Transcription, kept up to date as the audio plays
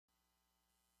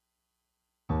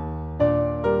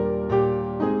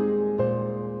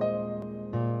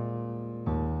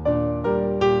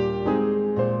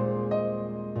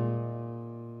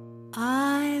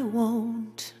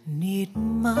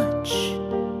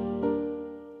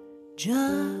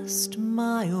just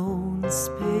my own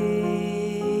space,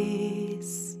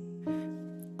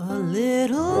 a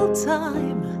little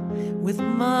time with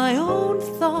my own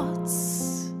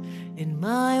thoughts in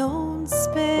my own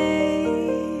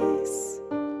space,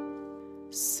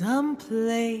 some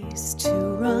place to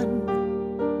run,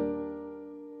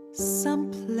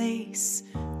 some place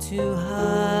to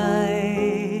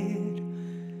hide,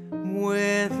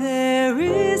 where there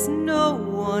is no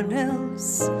one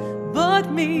else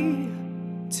but me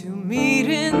to meet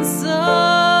inside.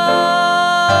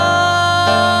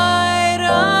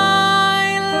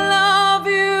 I love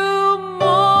you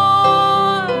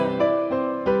more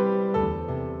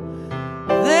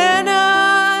than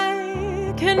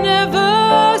I can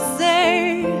ever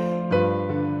say.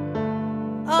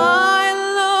 I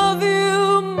love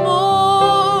you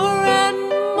more and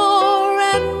more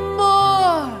and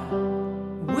more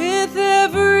with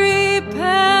every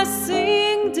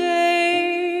passing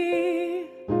day.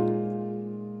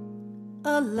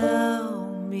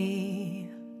 Allow me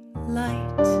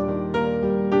light,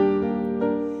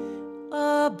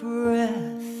 a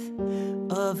breath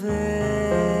of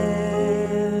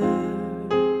air.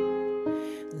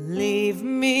 Leave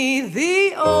me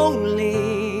the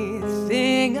only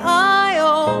thing I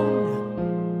own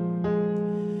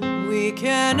we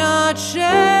cannot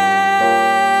share.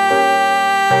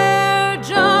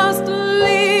 Just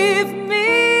leave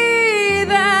me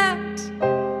that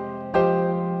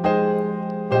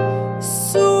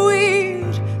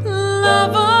sweet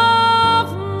love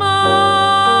of mine.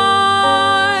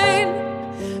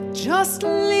 Just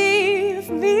leave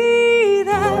me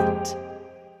that,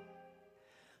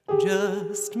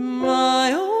 just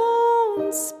my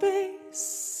own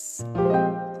space,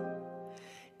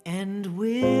 and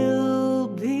we'll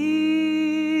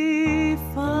be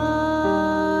fine.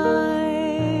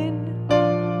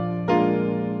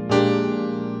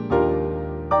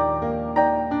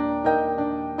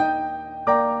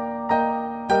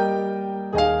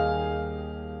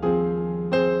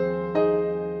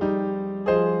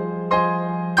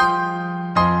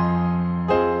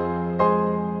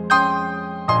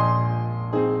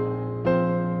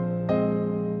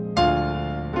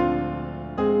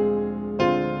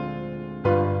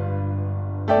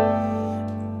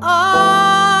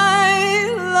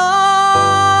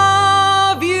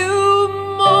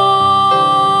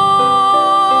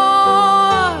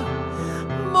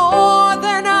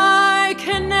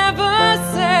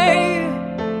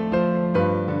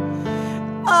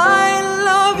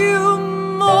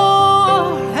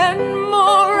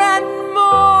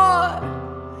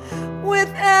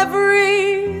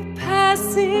 Every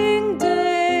passing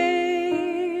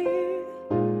day,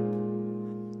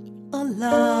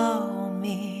 allow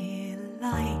me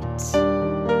light,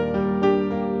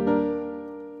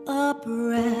 a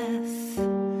breath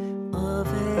of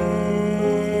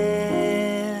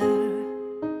air.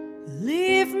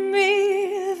 Leave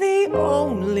me the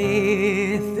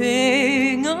only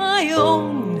thing I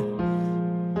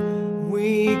own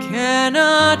we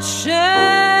cannot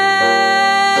share.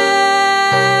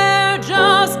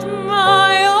 Just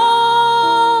my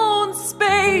own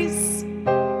space,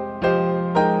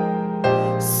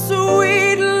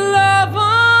 sweet love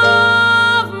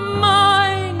of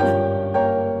mine.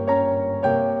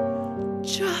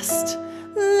 Just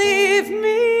leave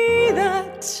me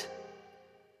that,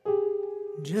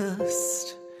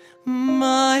 just